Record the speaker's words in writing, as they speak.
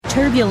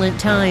Turbulent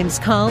times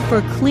call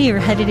for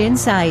clear-headed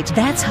insight.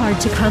 That's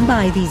hard to come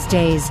by these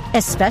days,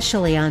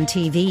 especially on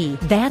TV.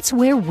 That's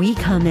where we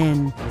come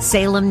in.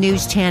 Salem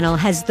News Channel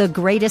has the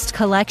greatest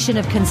collection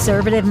of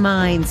conservative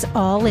minds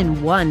all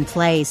in one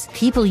place.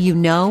 People you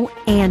know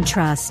and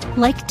trust,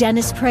 like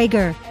Dennis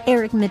Prager,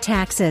 Eric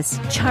Metaxas,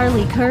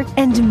 Charlie Kirk,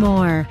 and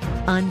more.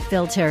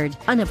 Unfiltered,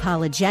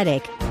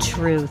 unapologetic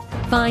truth.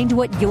 Find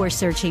what you're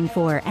searching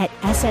for at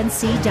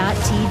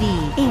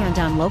snc.tv and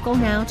on Local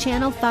Now,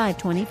 Channel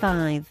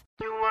 525.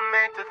 You were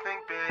meant to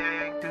think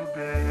big, too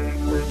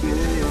big,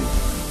 big.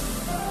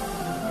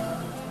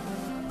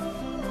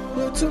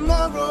 But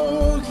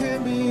tomorrow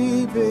can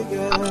be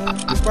bigger.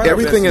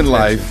 Everything in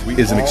life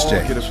is an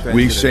exchange.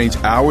 We exchange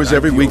hours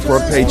every week for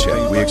a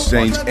paycheck. We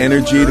exchange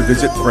energy to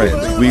visit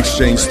friends. We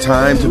exchange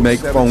time to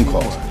make phone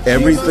calls.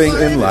 Everything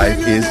in life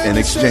is an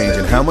exchange,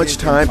 and how much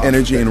time,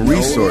 energy, and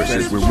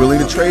resources we're willing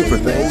to trade for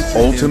things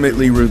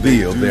ultimately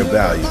reveal their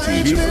value to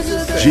each of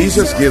us.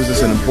 Jesus gives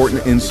us an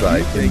important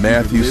insight in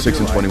Matthew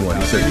 6:21.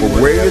 He says, "For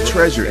where your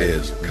treasure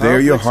is, there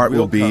your heart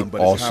will be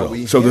also."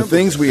 So the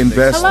things we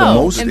invest the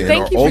most in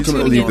are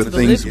ultimately the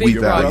things we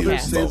value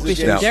most.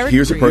 Now,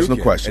 here's a personal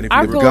question.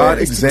 If God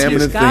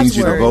examined the things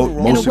you devote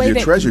most of your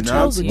treasure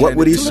to, what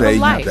would he say you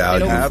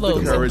value the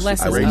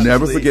most? I will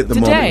never forget the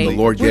moment the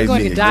Lord gave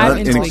me, a young,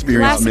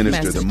 inexperienced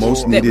minister, the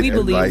most needed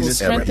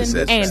advice ever. He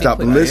said, "Stop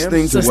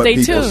listening to what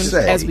people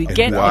say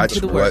and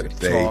watch what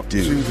they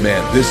do."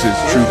 Man, this is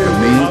true for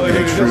me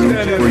and true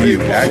for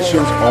you.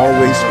 Actions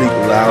always speak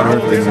louder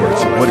than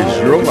words. So what is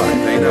your life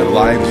and the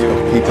lives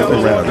of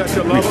people around you?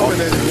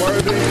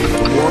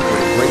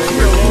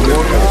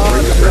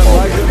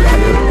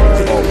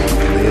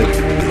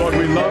 Lord,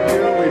 we love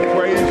you, we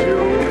praise you,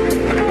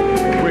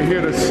 we're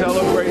here to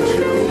celebrate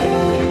you.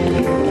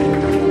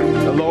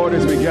 And Lord,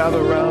 as we gather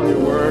around your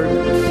word,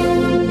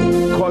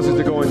 cause us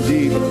to go in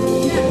deep,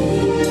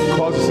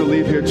 cause us to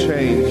leave here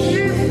changed,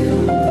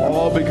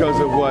 all because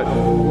of what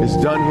is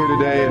done here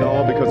today and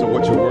all because of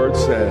what your word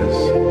says.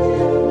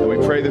 And we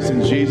pray this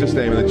in Jesus'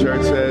 name, and the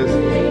church says,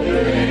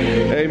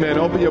 amen.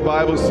 Open your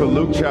Bibles to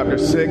Luke chapter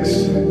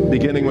 6,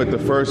 beginning with the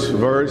first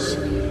verse.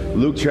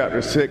 Luke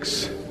chapter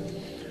 6,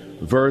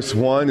 verse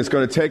 1. It's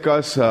going to take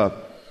us a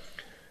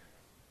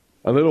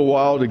little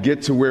while to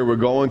get to where we're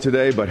going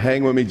today, but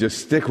hang with me, just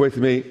stick with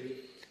me,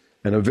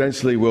 and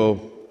eventually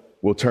we'll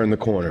turn the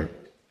corner.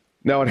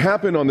 Now, it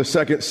happened on the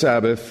second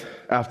Sabbath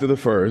after the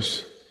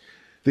first.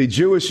 The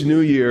Jewish New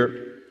Year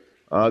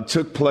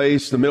took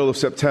place the middle of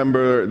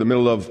September, the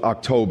middle of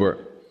October.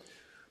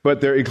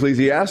 But their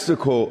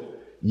ecclesiastical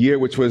year,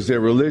 which was their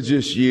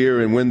religious year,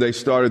 and when they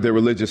started their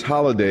religious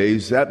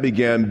holidays, that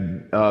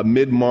began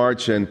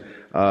mid-March and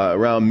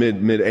around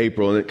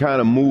mid-April. And it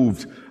kind of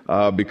moved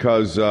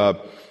because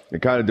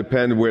it kind of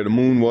depended where the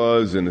moon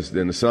was and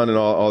the sun and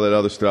all that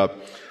other stuff.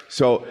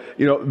 So,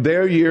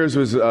 their years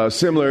was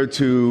similar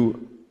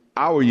to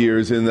our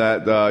years in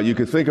that you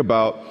could think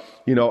about,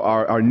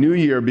 our new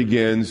year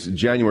begins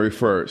January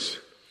 1st.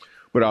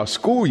 But our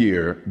school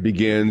year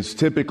begins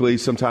typically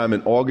sometime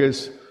in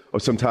August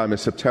or sometime in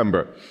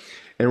September.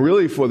 And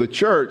really for the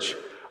church,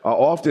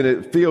 often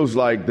it feels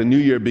like the new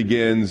year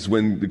begins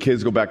when the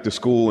kids go back to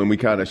school and we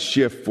kind of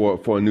shift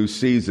for a new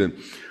season.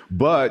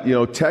 But,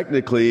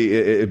 technically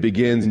it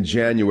begins in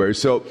January.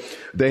 So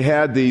they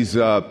had these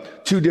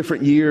two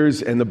different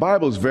years, and the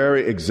Bible is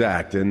very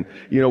exact. And,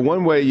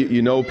 one way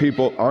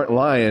people aren't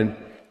lying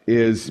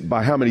is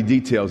by how many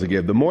details they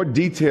give. The more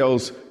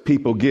details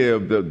people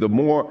give, the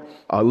more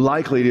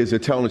likely it is they're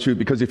telling the truth.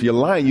 Because if you're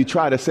lying, you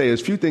try to say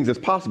as few things as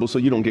possible so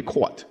you don't get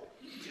caught.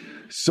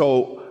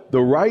 So the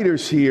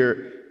writers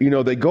here,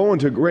 they go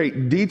into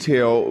great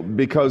detail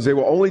because they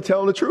were only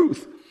telling the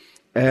truth.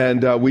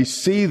 And we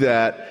see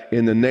that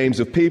in the names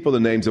of people, the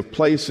names of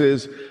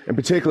places, and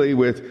particularly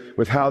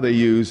with how they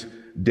use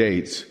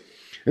dates.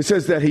 It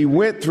says that he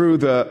went through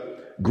the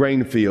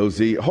grain fields.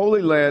 The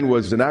Holy Land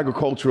was an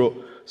agricultural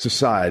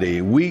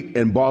society. Wheat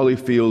and barley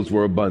fields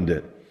were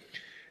abundant.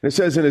 And it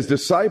says, and his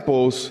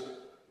disciples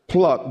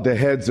plucked the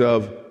heads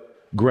of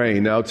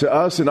grain. Now, to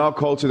us in our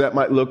culture, that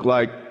might look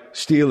like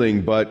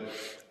stealing, but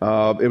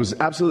it was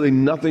absolutely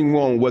nothing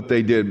wrong with what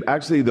they did.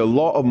 Actually, the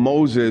law of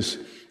Moses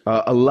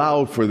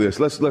allowed for this.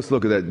 Let's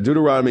look at that.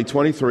 Deuteronomy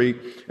 23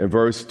 and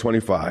verse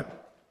 25.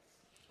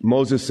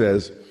 Moses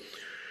says,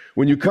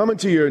 when you come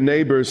into your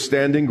neighbor's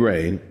standing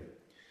grain,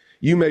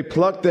 you may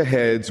pluck the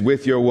heads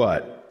with your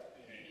what?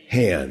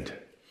 Hand.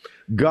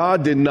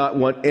 God did not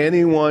want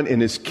anyone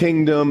in his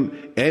kingdom,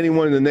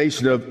 anyone in the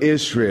nation of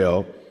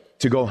Israel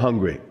to go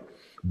hungry.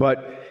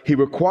 But he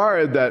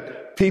required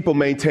that people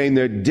maintain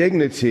their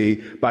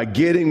dignity by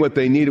getting what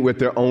they needed with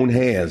their own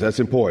hands. That's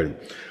important.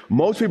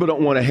 Most people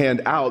don't want to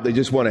hand out, they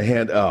just want to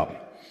hand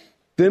up.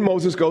 Then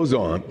Moses goes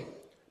on,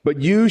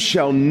 but you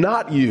shall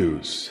not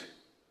use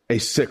a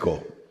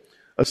sickle.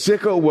 A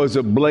sickle was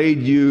a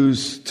blade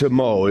used to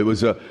mow. It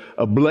was a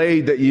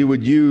blade that you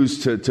would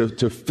use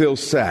to fill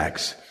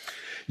sacks.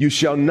 You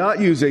shall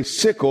not use a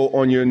sickle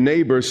on your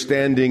neighbor's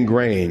standing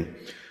grain.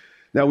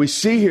 Now we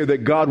see here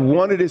that God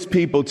wanted his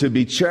people to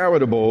be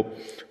charitable,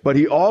 but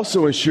he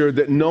also ensured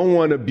that no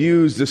one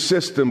abused the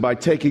system by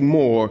taking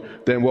more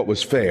than what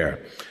was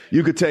fair.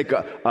 You could take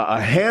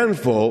a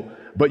handful,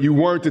 but you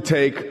weren't to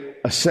take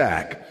a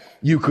sack.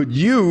 You could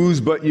use,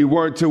 but you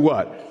weren't to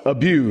what?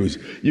 Abuse.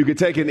 You could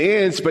take an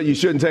inch, but you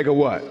shouldn't take a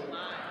what?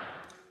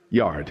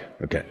 Yard.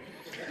 Okay.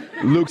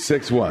 Luke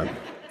 6:1.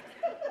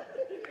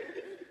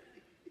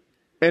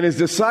 And his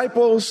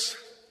disciples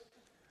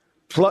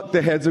plucked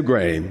the heads of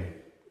grain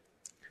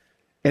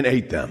and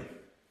ate them.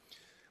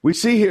 We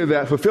see here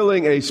that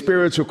fulfilling a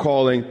spiritual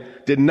calling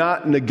did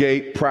not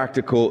negate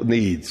practical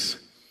needs.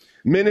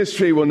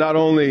 Ministry will not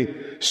only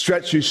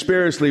stretch you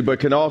spiritually, but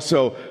can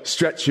also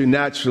stretch you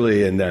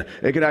naturally, and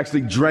it can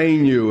actually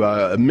drain you.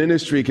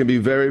 Ministry can be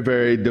very,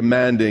 very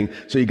demanding,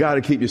 so you got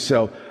to keep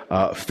yourself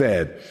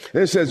fed.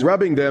 And it says,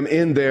 rubbing them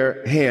in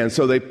their hands.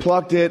 So they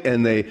plucked it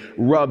and they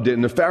rubbed it.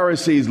 And the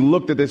Pharisees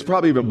looked at this,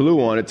 probably even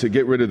blew on it to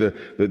get rid of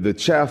the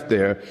chaff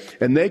there.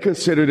 And they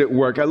considered it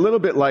work. A little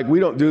bit like, we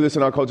don't do this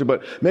in our culture,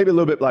 but maybe a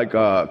little bit like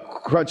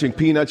crunching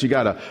peanuts. You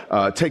got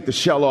to take the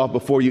shell off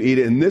before you eat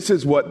it. And this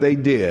is what they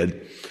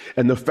did.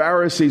 And the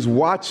Pharisees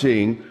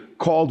watching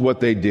called what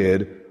they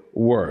did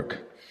work.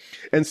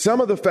 And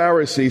some of the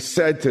Pharisees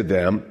said to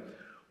them,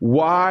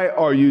 why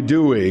are you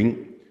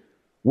doing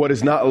what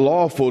is not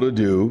lawful to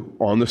do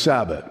on the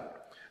Sabbath?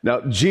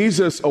 Now,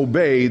 Jesus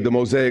obeyed the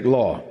Mosaic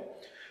law.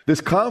 This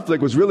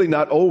conflict was really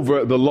not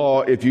over the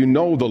law if you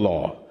know the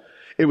law.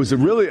 It was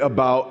really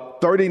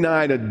about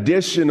 39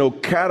 additional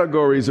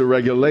categories of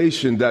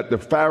regulation that the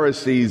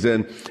Pharisees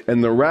and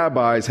the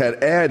rabbis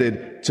had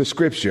added to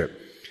Scripture.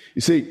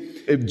 You see,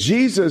 if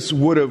Jesus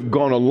would have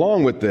gone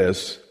along with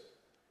this,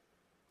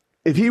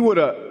 if he would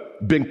have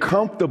been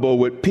comfortable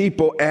with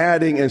people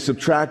adding and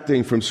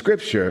subtracting from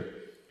Scripture,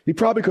 he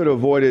probably could have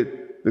avoided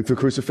the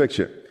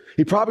crucifixion.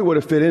 He probably would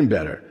have fit in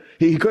better.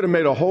 He could have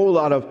made a whole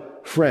lot of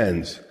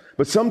friends.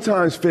 But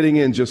sometimes fitting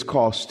in just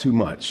costs too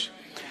much.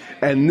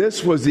 And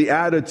this was the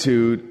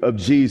attitude of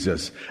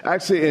Jesus.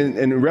 Actually,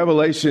 in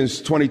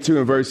Revelations 22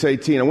 and verse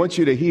 18, I want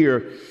you to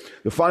hear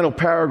the final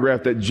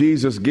paragraph that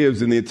Jesus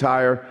gives in the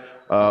entire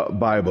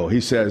Bible. He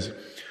says,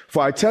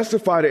 for I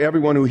testify to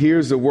everyone who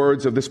hears the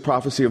words of this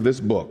prophecy of this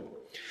book.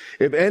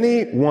 If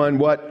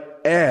anyone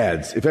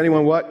adds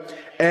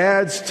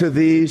to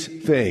these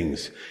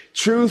things.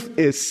 Truth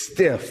is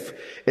stiff.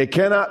 It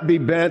cannot be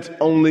bent,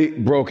 only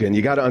broken.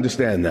 You got to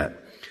understand that.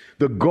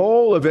 The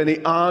goal of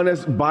any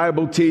honest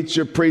Bible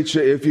teacher,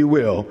 preacher, if you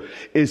will,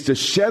 is to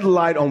shed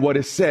light on what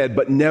is said,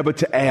 but never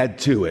to add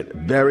to it.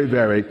 Very,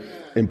 very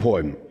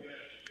important.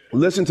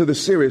 Listen to the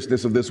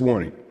seriousness of this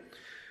warning.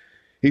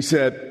 He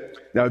said,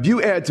 now, if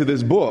you add to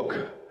this book,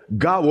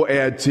 God will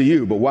add to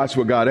you. But watch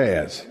what God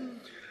adds.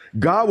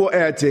 God will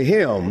add to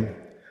him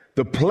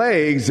the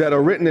plagues that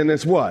are written in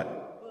this what?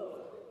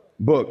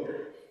 Book.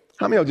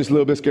 How many of you are just a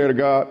little bit scared of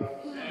God?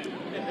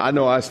 I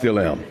know I still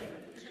am.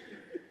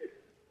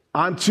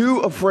 I'm too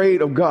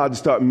afraid of God to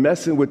start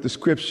messing with the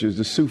Scriptures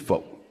to sue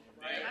folk.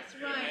 That's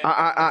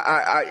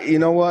right. You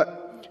know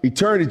what?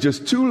 Eternity is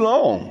just too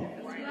long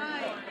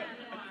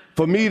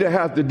for me to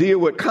have to deal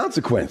with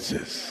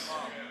consequences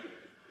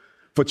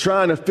for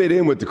trying to fit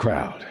in with the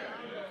crowd.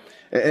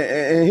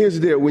 And here's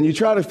the deal. When you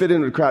try to fit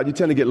in with the crowd, you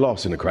tend to get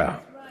lost in the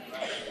crowd.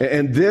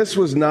 And this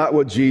was not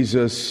what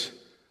Jesus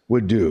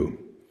would do.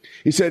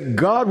 He said,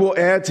 God will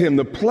add to him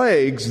the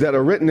plagues that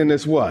are written in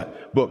this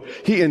what? Book.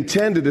 He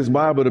intended this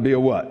Bible to be a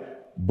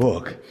what?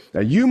 Book.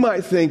 Now, you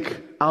might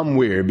think I'm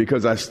weird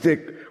because I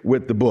stick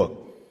with the book.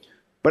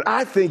 But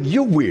I think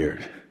you're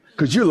weird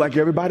because you're like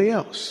everybody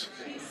else.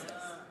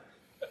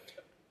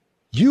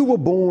 You were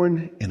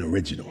born an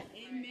original.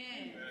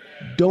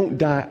 Don't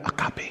die a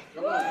copy.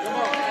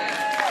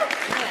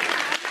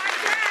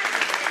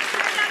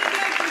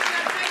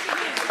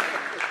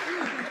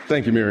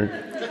 Thank you, Miriam.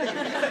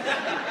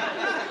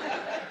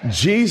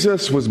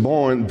 Jesus was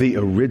born the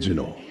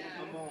original.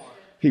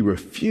 He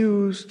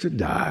refused to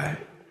die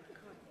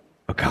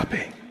a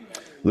copy.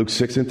 Luke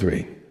 6 and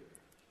 3.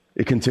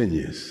 It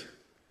continues.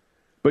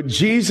 But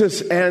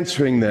Jesus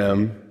answering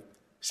them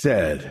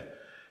said,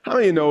 how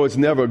many of you know it's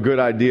never a good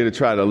idea to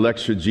try to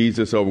lecture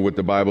Jesus over what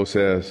the Bible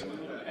says?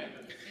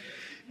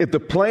 If the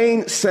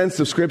plain sense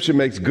of Scripture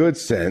makes good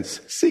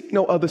sense, seek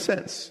no other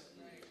sense.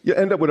 You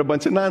end up with a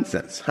bunch of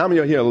nonsense. How many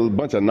of you hear a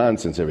bunch of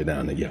nonsense every now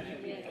and then? Yeah.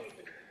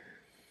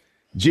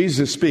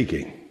 Jesus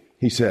speaking,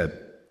 he said,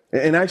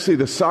 and actually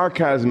the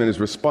sarcasm in his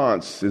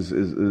response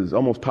is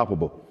almost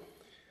palpable.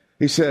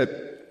 He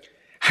said,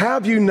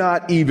 have you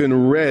not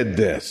even read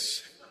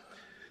this?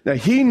 Now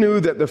he knew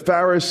that the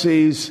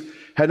Pharisees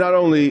had not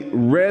only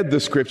read the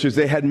Scriptures,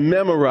 they had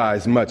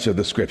memorized much of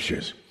the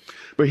Scriptures.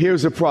 But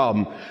here's the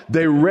problem.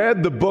 They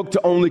read the book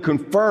to only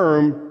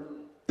confirm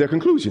their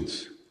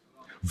conclusions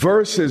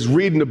versus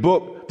reading the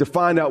book to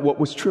find out what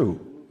was true.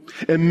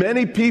 And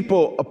many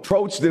people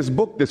approach this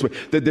book this way,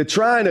 that they're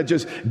trying to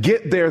just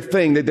get their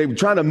thing, that they're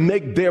trying to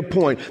make their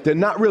point. They're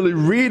not really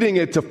reading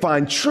it to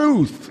find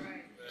truth.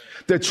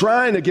 They're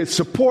trying to get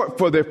support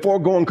for their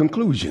foregone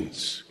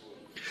conclusions.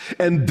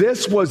 And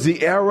this was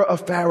the era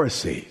of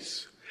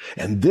Pharisees.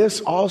 And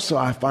this also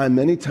I find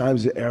many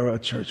times the error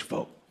of church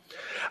folk.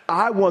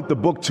 I want the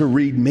book to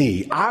read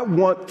me. I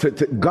want to,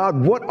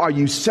 God, what are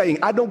you saying?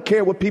 I don't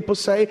care what people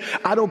say.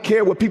 I don't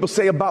care what people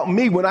say about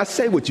me when I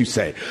say what you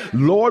say.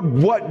 Lord,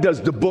 what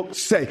does the book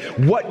say?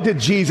 What did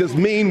Jesus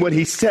mean when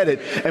he said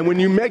it? And when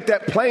you make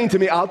that plain to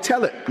me, I'll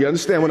tell it. You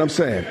understand what I'm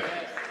saying?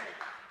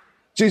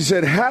 Jesus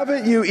said,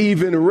 haven't you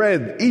even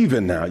read,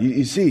 even now?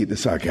 You see the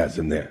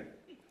sarcasm there.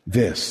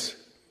 This.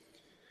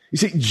 You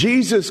see,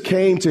 Jesus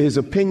came to his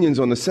opinions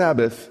on the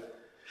Sabbath,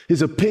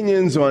 his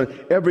opinions on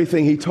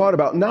everything he taught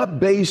about, not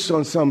based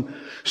on some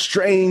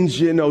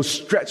strange,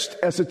 stretched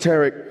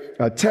esoteric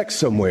text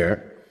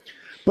somewhere,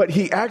 but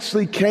he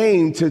actually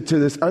came to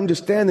this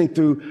understanding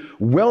through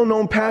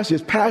well-known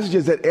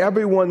passages that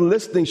everyone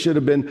listening should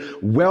have been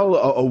well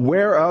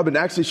aware of and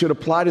actually should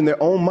apply it in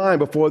their own mind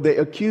before they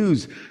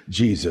accuse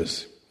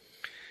Jesus.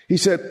 He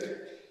said,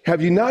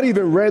 have you not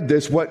even read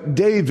this, what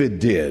David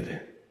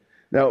did?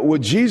 Now,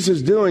 what Jesus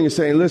is doing is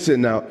saying,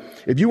 listen, now,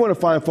 if you want to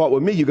find fault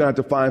with me, you're going to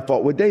have to find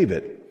fault with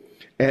David.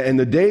 And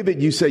the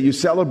David you say you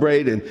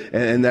celebrate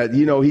and that,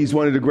 he's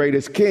one of the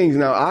greatest kings.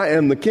 Now, I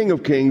am the King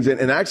of Kings.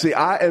 And actually,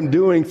 I am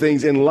doing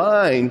things in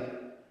line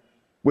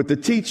with the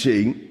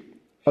teaching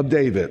of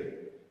David.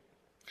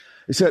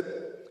 He said,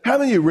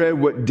 haven't you read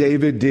what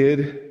David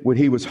did when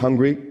he was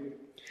hungry?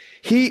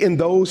 He and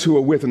those who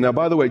were with him. Now,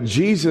 by the way,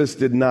 Jesus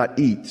did not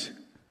eat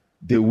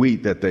the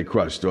wheat that they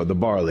crushed or the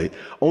barley.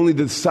 Only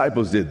the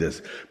disciples did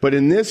this. But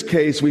in this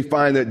case, we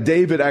find that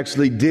David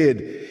actually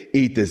did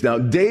eat this. Now,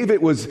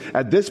 David was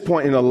at this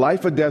point in a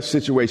life or death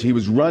situation. He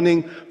was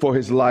running for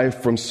his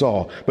life from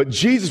Saul. But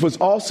Jesus was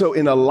also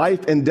in a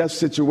life and death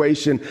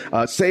situation,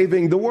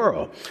 saving the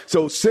world.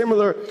 So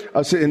similar,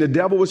 and the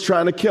devil was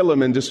trying to kill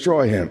him and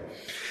destroy him.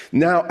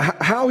 Now,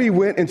 how he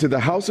went into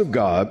the house of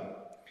God,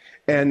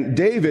 and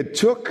David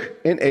took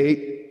and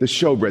ate the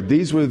showbread.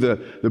 These were the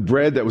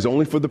bread that was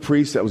only for the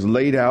priests, that was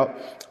laid out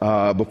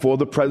before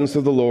the presence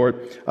of the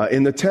Lord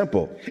in the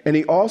temple. And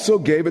he also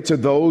gave it to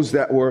those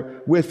that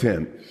were with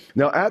him.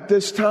 Now, at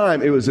this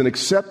time, it was an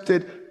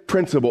accepted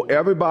principle.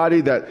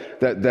 Everybody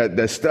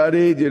that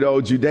studied,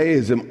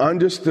 Judaism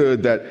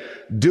understood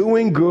that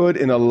doing good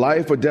in a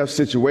life or death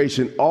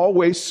situation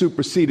always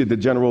superseded the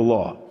general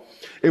law.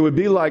 It would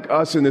be like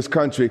us in this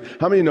country.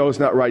 How many know it's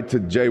not right to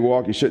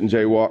jaywalk? You shouldn't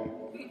jaywalk.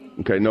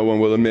 Okay, no one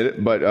will admit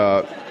it, but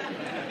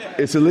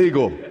it's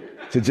illegal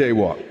to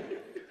jaywalk.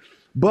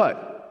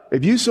 But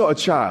if you saw a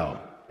child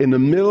in the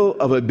middle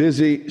of a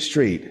busy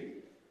street,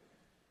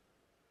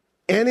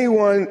 any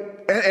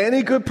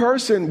good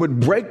person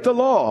would break the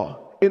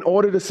law in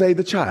order to save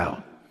the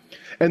child.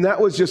 And that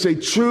was just a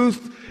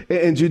truth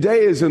in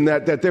Judaism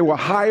that there were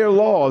higher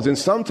laws, and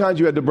sometimes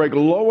you had to break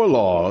lower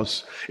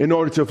laws in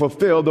order to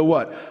fulfill the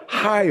what?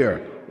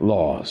 Higher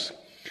laws.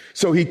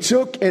 So he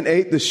took and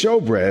ate the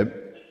showbread,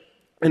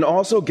 and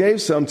also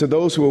gave some to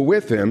those who were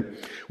with him,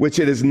 which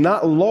it is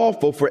not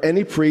lawful for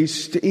any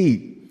priest to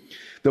eat.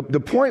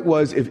 The point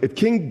was, if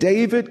King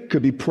David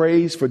could be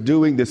praised for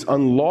doing this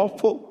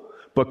unlawful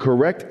but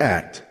correct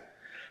act,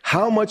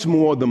 how much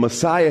more the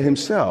Messiah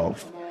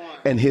himself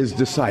and his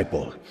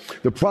disciples?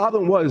 The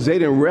problem was they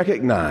didn't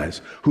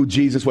recognize who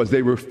Jesus was.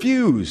 They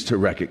refused to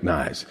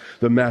recognize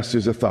the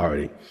master's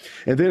authority.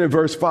 And then in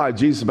verse 5,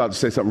 Jesus is about to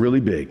say something really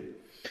big.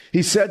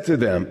 He said to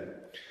them,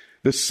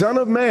 the Son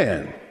of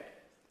Man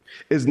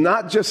is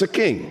not just a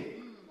king.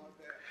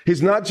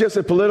 He's not just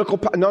a political...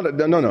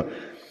 No.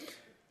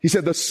 He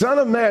said, the Son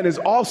of Man is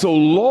also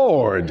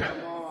Lord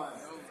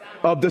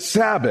of the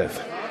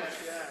Sabbath.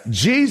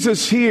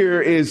 Jesus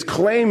here is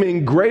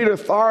claiming great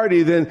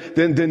authority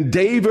than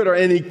David or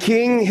any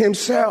king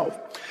himself.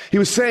 He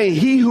was saying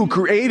he who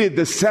created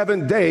the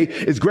seventh day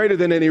is greater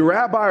than any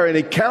rabbi or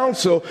any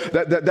council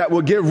that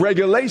will give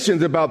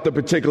regulations about the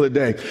particular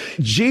day.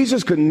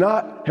 Jesus could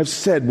not have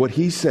said what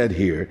he said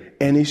here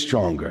any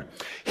stronger.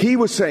 He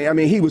was saying,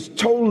 he was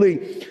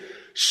totally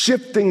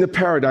shifting the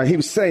paradigm. He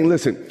was saying,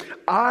 listen,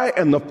 I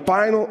am the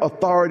final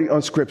authority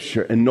on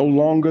Scripture and no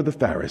longer the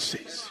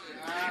Pharisees.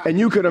 And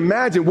you could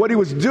imagine what he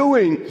was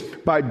doing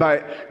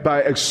by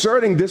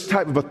exerting this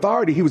type of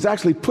authority. He was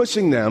actually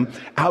pushing them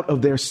out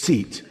of their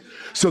seat.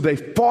 So they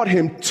fought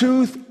him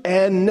tooth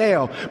and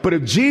nail. But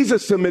if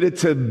Jesus submitted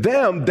to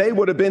them, they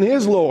would have been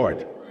his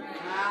Lord.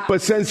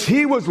 But since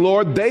he was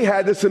Lord, they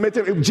had to submit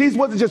to him. Jesus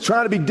wasn't just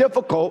trying to be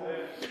difficult.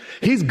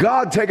 He's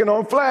God taking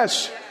on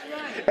flesh.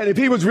 And if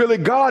he was really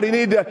God, he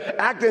needed to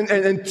act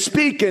and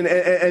speak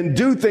and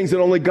do things that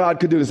only God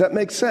could do. Does that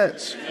make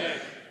sense?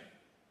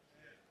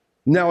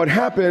 Now it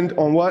happened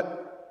on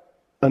what?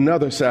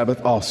 Another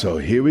Sabbath also.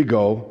 Here we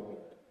go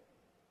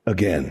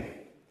again.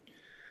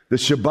 The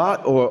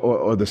Shabbat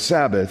or the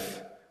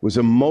Sabbath was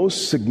the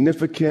most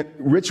significant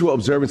ritual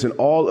observance in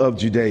all of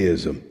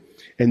Judaism.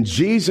 And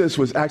Jesus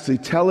was actually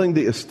telling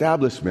the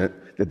establishment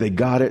that they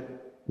got it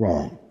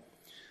wrong.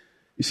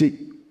 You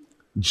see,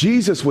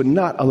 Jesus would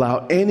not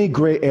allow any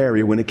gray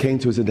area when it came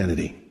to his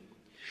identity.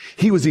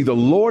 He was either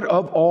Lord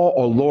of all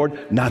or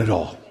Lord not at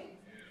all.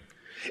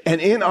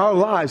 And in our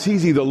lives,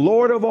 he's either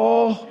Lord of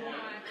all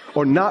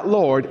or not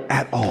Lord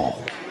at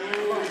all.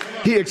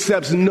 He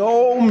accepts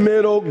no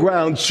middle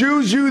ground.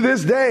 Choose you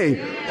this day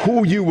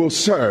who you will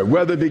serve,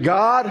 whether it be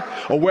God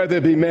or whether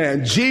it be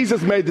man.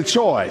 Jesus made the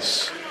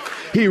choice.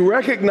 He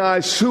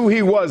recognized who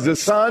he was, the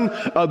Son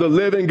of the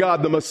living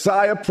God, the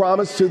Messiah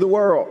promised to the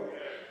world.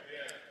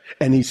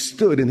 And he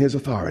stood in his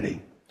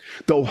authority.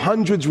 Though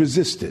hundreds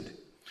resisted,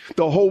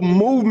 the whole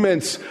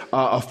movements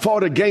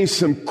fought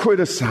against him,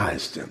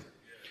 criticized him,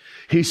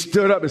 he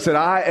stood up and said,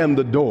 I am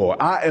the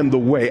door, I am the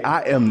way,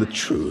 I am the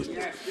truth.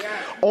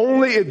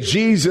 Only if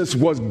Jesus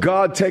was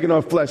God taking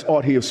on flesh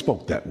ought he have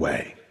spoke that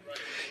way.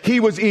 He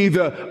was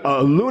either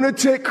a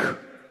lunatic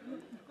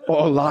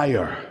or a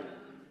liar.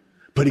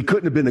 But he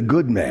couldn't have been a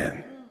good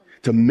man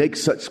to make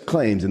such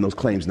claims and those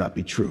claims not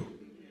be true.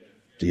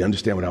 Do you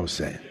understand what I was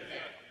saying?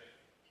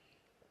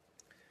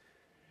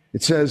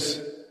 It says,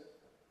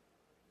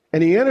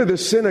 and he entered the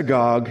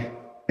synagogue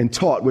and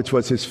taught, which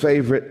was his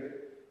favorite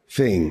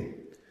thing.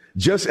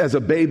 Just as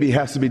a baby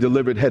has to be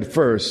delivered head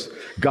first,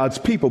 God's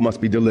people must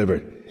be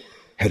delivered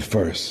head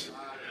first.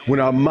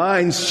 When our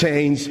minds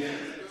change,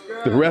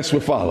 the rest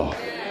will follow.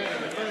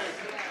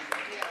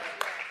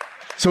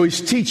 So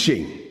he's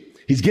teaching.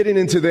 He's getting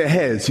into their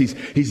heads.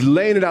 He's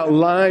laying it out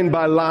line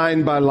by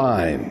line by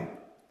line.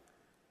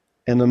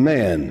 And the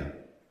man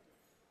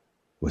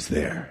was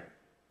there.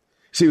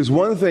 See, it was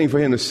one thing for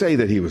him to say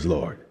that he was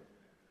Lord,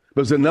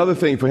 but it was another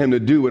thing for him to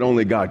do what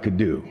only God could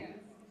do.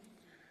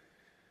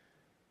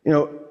 You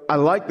know, I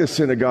like this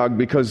synagogue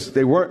because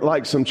they weren't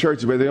like some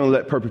churches where they don't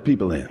let perfect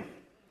people in.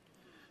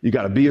 You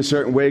got to be a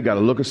certain way, got to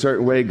look a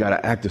certain way, got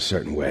to act a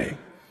certain way.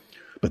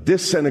 But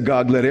this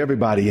synagogue let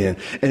everybody in.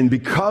 And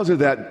because of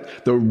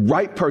that, the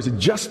right person,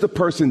 just the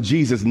person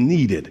Jesus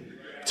needed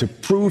to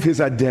prove his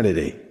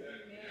identity,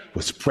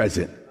 was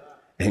present.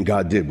 And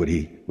God did what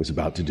he was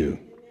about to do.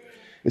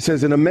 It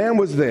says, and a man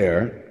was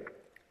there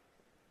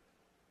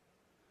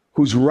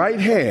whose right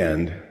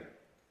hand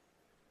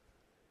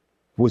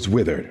was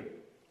withered.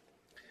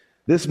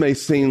 This may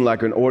seem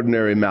like an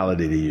ordinary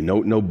malady to you,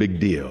 no big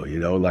deal,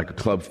 like a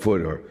club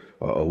foot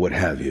or what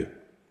have you.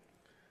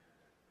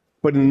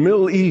 But in the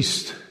Middle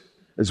East,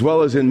 as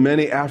well as in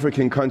many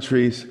African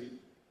countries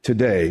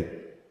today,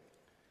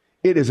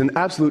 it is an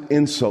absolute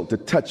insult to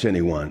touch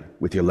anyone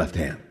with your left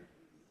hand.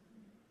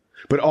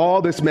 But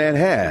all this man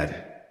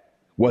had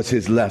was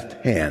his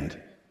left hand.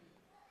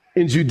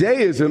 In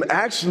Judaism,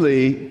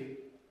 actually,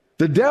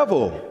 the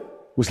devil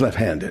was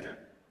left-handed.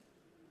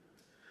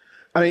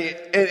 I mean,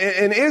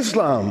 in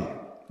Islam,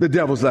 the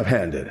devil's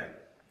left-handed.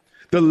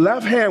 The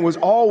left hand was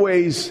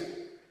always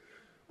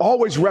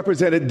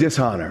represented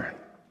dishonor.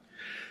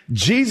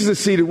 Jesus is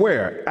seated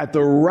where? At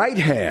the right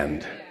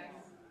hand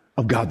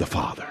of God the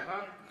Father.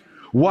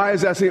 Why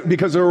is that?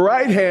 Because the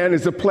right hand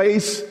is a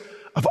place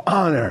of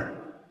honor.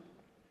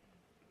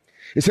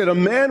 It said a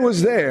man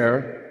was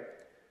there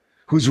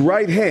whose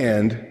right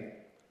hand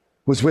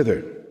was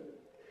withered.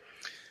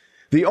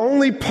 The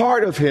only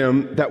part of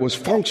him that was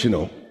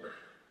functional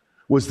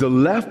was the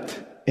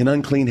left and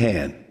unclean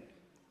hand.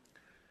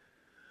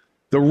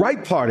 The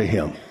right part of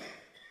him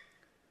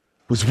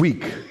was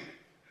weak.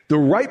 The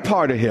right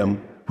part of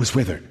him was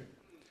withered.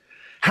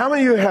 How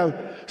many of you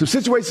have some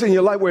situations in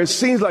your life where it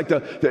seems like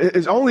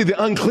it's only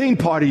the unclean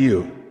part of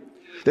you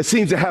that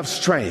seems to have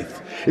strength?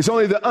 It's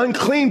only the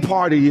unclean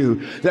part of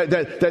you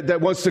that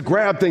wants to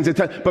grab things.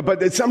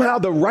 But it's somehow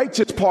the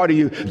righteous part of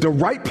you, the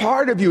right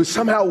part of you is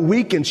somehow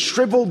weak and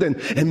shriveled.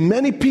 And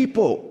many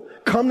people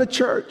come to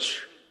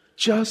church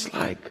just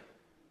like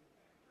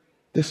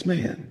this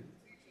man.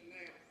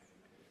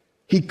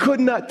 He could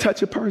not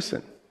touch a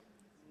person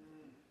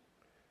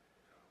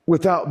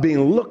without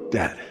being looked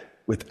at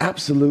with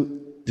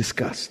absolute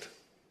disgust.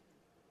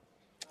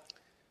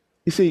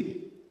 You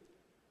see,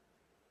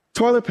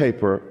 toilet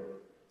paper,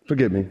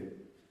 forgive me,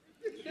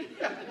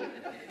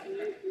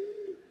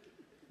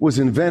 was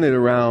invented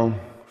around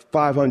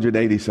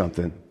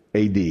 580-something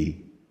AD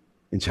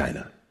in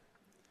China.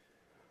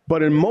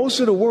 But in most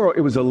of the world,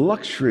 it was a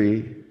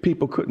luxury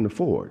people couldn't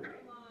afford.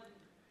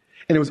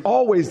 And it was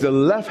always the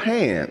left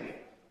hand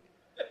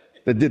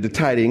that did the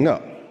tidying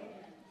up.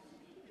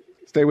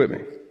 Stay with me.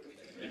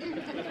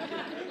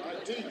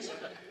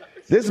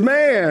 This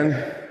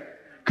man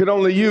could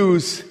only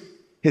use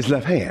his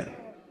left hand.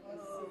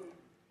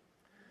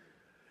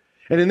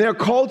 And in their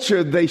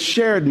culture, they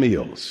shared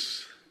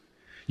meals.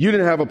 You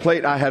didn't have a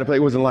plate, I had a plate.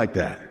 It wasn't like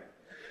that.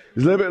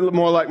 It's a little bit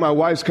more like my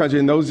wife's country,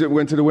 and those that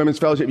went to the women's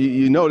fellowship,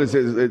 you notice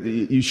that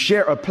you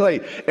share a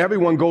plate.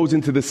 Everyone goes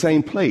into the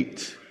same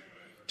plate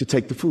to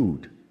take the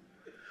food.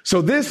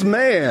 So this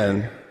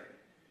man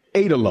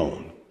ate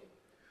alone.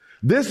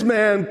 This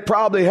man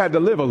probably had to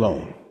live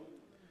alone.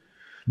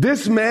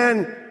 This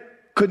man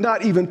could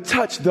not even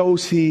touch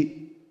those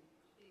he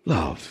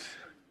loved.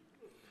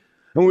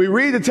 And we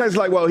read the text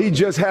like, well, he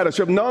just had a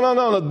trip.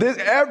 No.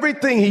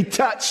 Everything he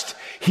touched,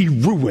 he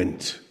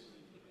ruined.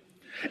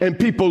 And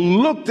people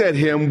looked at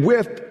him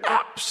with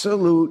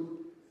absolute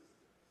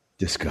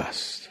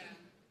disgust.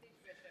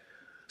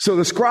 So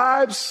the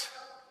scribes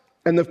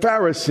and the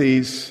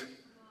Pharisees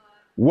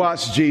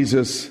watched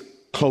Jesus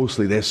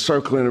closely. They're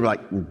circling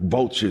like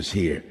vultures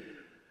here.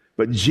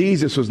 But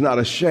Jesus was not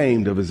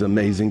ashamed of his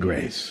amazing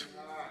grace.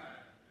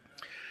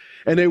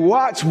 And they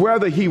watched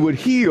whether he would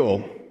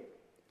heal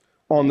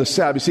on the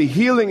Sabbath. See,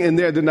 healing in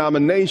their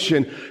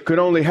denomination could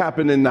only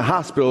happen in the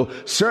hospital,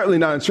 certainly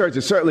not in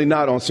churches, certainly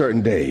not on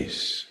certain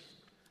days.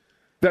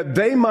 That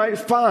they might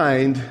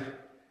find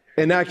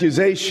an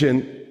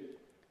accusation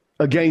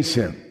against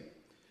him.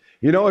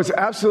 You know, it's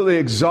absolutely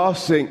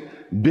exhausting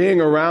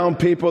being around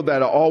people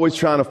that are always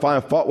trying to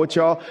find fault with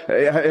y'all.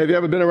 Have you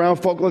ever been around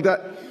folk like that?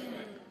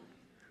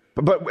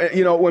 But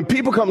you know, when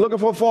people come looking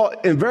for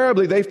fault,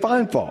 invariably they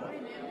find fault.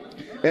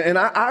 And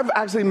I've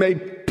actually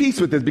made peace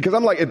with this because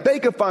I'm like, if they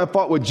could find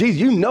fault with Jesus,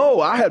 you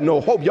know I have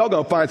no hope y'all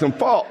going to find some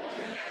fault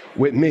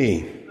with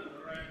me.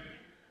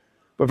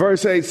 But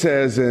verse 8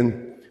 says,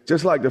 and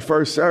just like the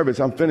first service,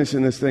 I'm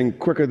finishing this thing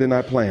quicker than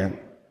I planned.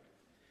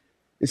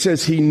 It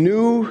says he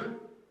knew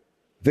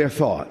their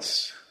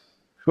thoughts.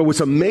 But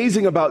what's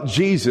amazing about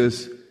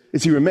Jesus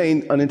is he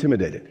remained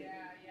unintimidated.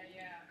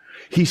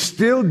 He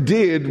still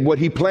did what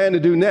he planned to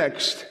do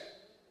next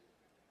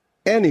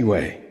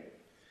anyway.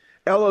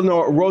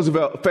 Eleanor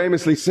Roosevelt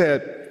famously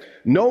said,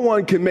 no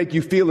one can make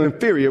you feel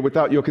inferior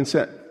without your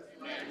consent.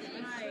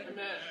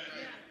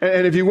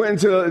 And if you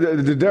went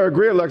into the Derek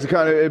Grier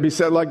lexicon, it'd be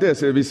said like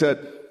this. It'd be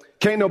said,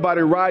 can't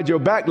nobody ride your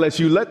back unless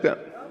you let them.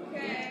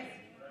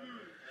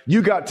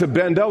 You got to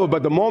bend over,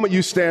 but the moment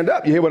you stand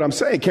up, you hear what I'm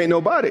saying? Can't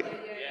nobody.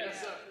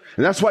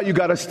 And that's why you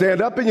got to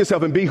stand up in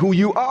yourself and be who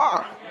you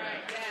are.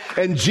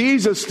 And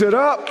Jesus stood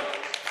up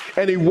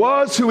and he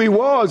was who he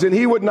was, and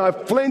he would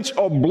not flinch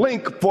or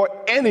blink for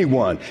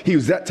anyone. He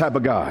was that type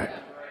of guy.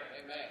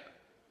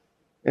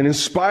 And in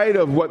spite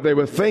of what they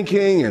were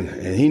thinking,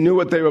 and he knew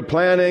what they were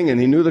planning,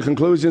 and he knew the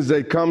conclusions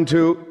they'd come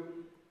to,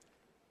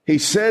 he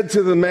said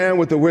to the man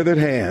with the withered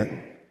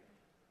hand,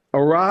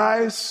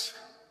 arise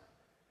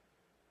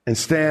and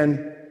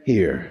stand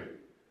here.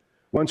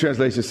 One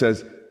translation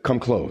says,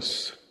 come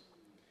close.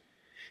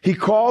 He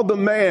called the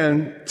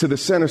man to the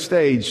center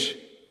stage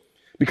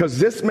because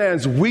this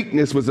man's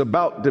weakness was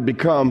about to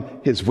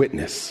become his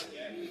witness.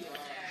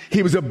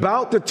 He was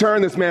about to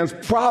turn this man's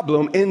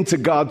problem into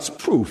God's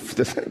proof.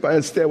 Does anybody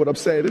understand what I'm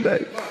saying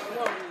today?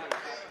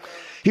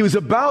 He was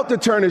about to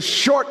turn his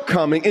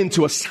shortcoming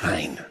into a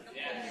sign.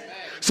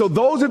 So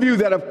those of you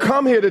that have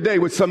come here today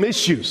with some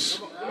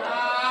issues,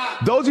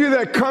 those of you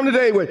that come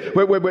today with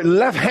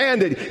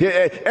left-handed,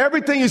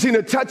 everything you seem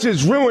to touch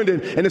is ruined,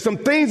 and there's some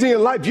things in your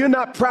life you're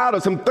not proud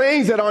of, some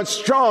things that aren't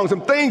strong, some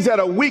things that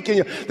are weak in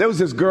you. There was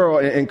this girl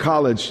in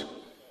college.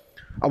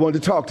 I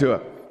wanted to talk to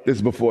her. This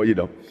is before, you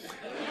know.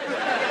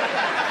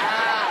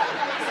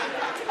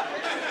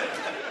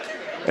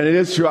 And it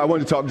is true, I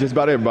wanted to talk to just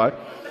about everybody.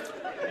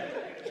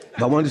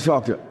 But I wanted to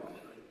talk to her.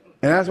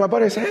 And I asked my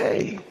buddy, I said,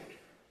 hey,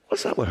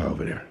 what's up with her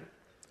over there?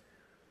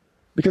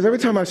 Because every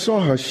time I saw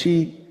her,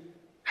 she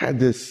had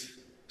this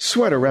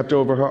sweater wrapped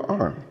over her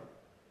arm.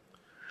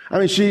 I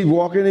mean, she'd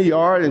walk in the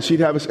yard and she'd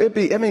have it'd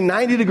be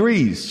 90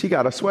 degrees. She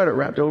got a sweater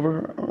wrapped over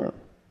her arm.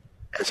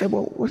 I said,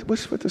 well,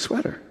 what's with the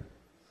sweater?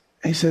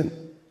 And he said,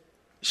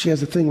 she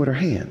has a thing with her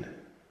hand.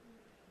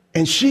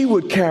 And she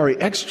would carry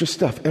extra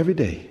stuff every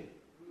day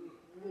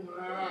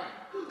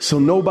so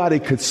nobody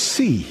could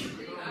see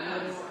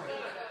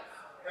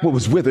what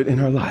was withered in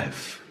her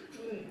life.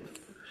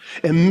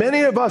 And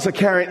many of us are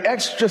carrying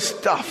extra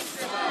stuff.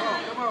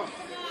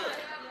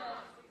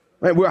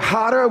 Right? We're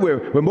hotter,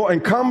 we're more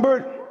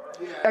encumbered,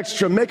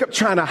 extra makeup,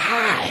 trying to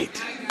hide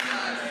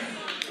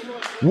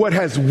what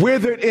has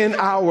withered in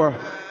our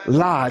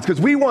lives. Because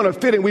we want to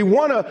fit in, we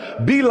want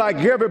to be like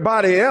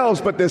everybody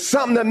else, but there's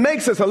something that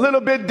makes us a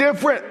little bit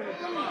different.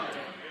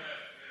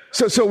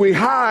 So we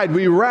hide,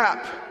 we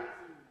wrap,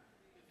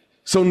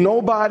 so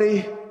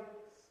nobody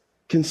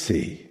can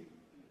see.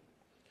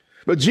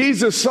 But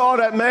Jesus saw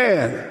that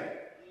man.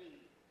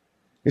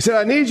 He said,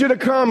 I need you to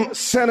come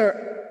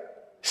center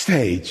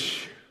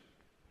stage.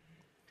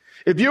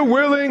 If you're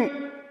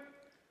willing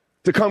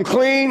to come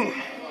clean,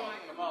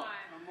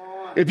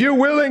 if you're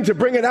willing to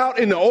bring it out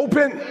in the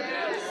open,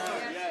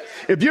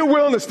 if you're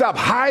willing to stop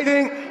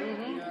hiding,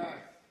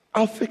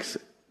 I'll fix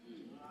it.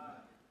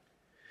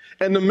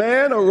 And the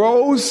man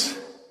arose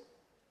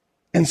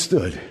and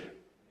stood.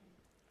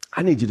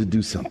 I need you to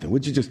do something.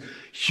 Would you just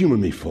humor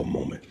me for a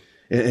moment?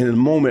 And in a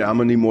moment, I'm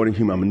going to need more than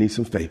humor. I'm going to need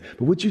some faith.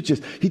 But would you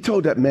just, he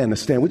told that man to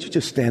stand. Would you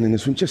just stand in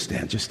this room? Just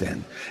stand.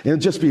 And it'll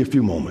just be a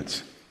few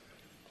moments.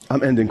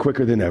 I'm ending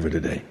quicker than ever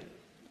today.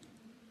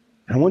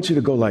 And I want you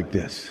to go like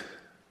this.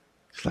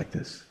 Just like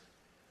this.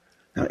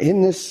 Now,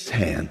 in this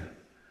hand,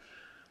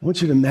 I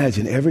want you to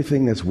imagine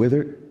everything that's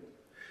withered,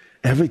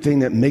 everything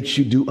that makes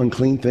you do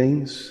unclean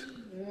things,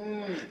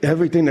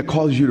 everything that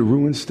causes you to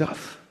ruin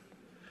stuff,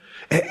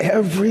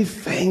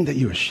 everything that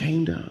you're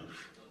ashamed of.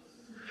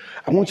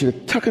 I want you to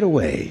tuck it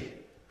away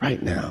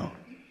right now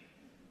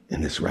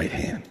in this right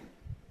hand.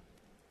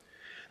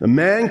 The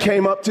man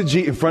came up to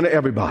Jesus in front of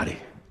everybody,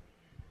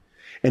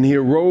 and he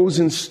arose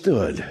and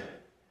stood,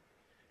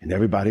 and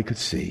everybody could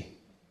see.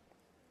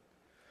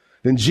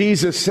 Then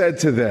Jesus said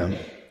to them,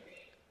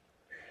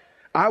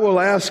 I will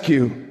ask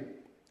you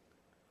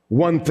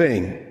one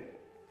thing.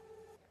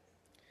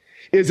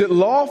 Is it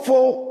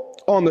lawful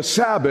on the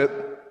Sabbath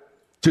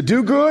to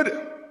do good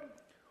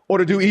or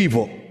to do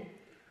evil?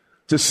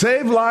 To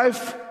save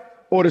life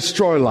or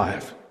destroy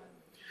life?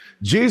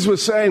 Jesus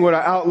was saying what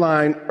I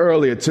outlined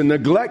earlier. To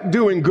neglect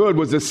doing good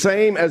was the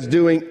same as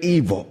doing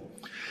evil.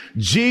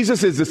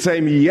 Jesus is the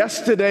same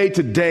yesterday,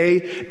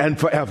 today, and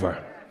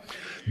forever.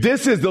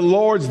 This is the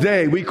Lord's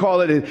Day. We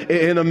call it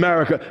in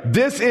America.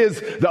 This is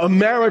the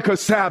America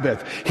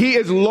Sabbath. He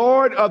is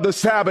Lord of the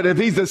Sabbath. If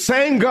he's the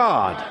same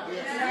God,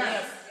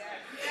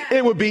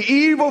 it would be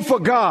evil for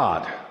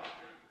God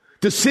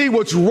to see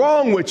what's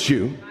wrong with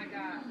you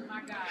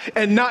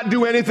and not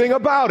do anything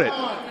about it.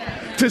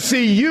 To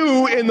see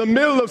you in the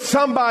middle of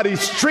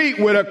somebody's street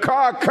with a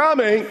car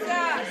coming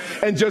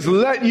and just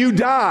let you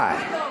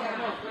die.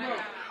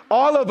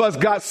 All of us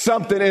got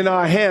something in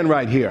our hand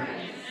right here.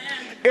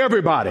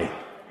 Everybody.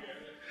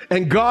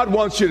 And God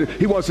wants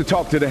He wants to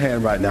talk to the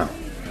hand right now.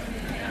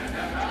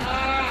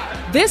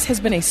 This has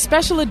been a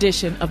special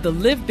edition of the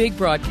Live Big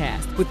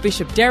broadcast with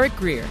Bishop Derek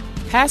Grier,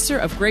 pastor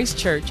of Grace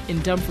Church in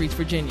Dumfries,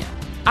 Virginia.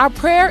 Our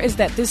prayer is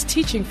that this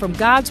teaching from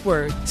God's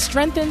Word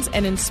strengthens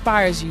and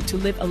inspires you to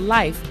live a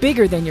life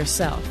bigger than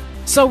yourself.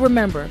 So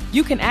remember,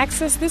 you can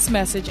access this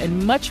message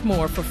and much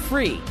more for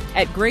free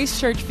at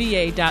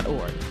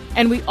gracechurchva.org.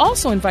 And we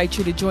also invite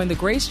you to join the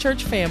Grace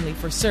Church family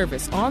for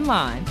service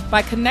online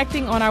by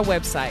connecting on our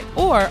website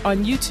or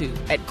on YouTube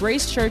at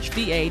Grace Church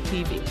VA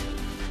TV.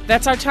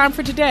 That's our time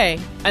for today.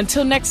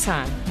 Until next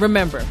time,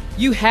 remember,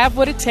 you have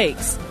what it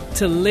takes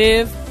to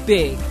live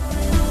big.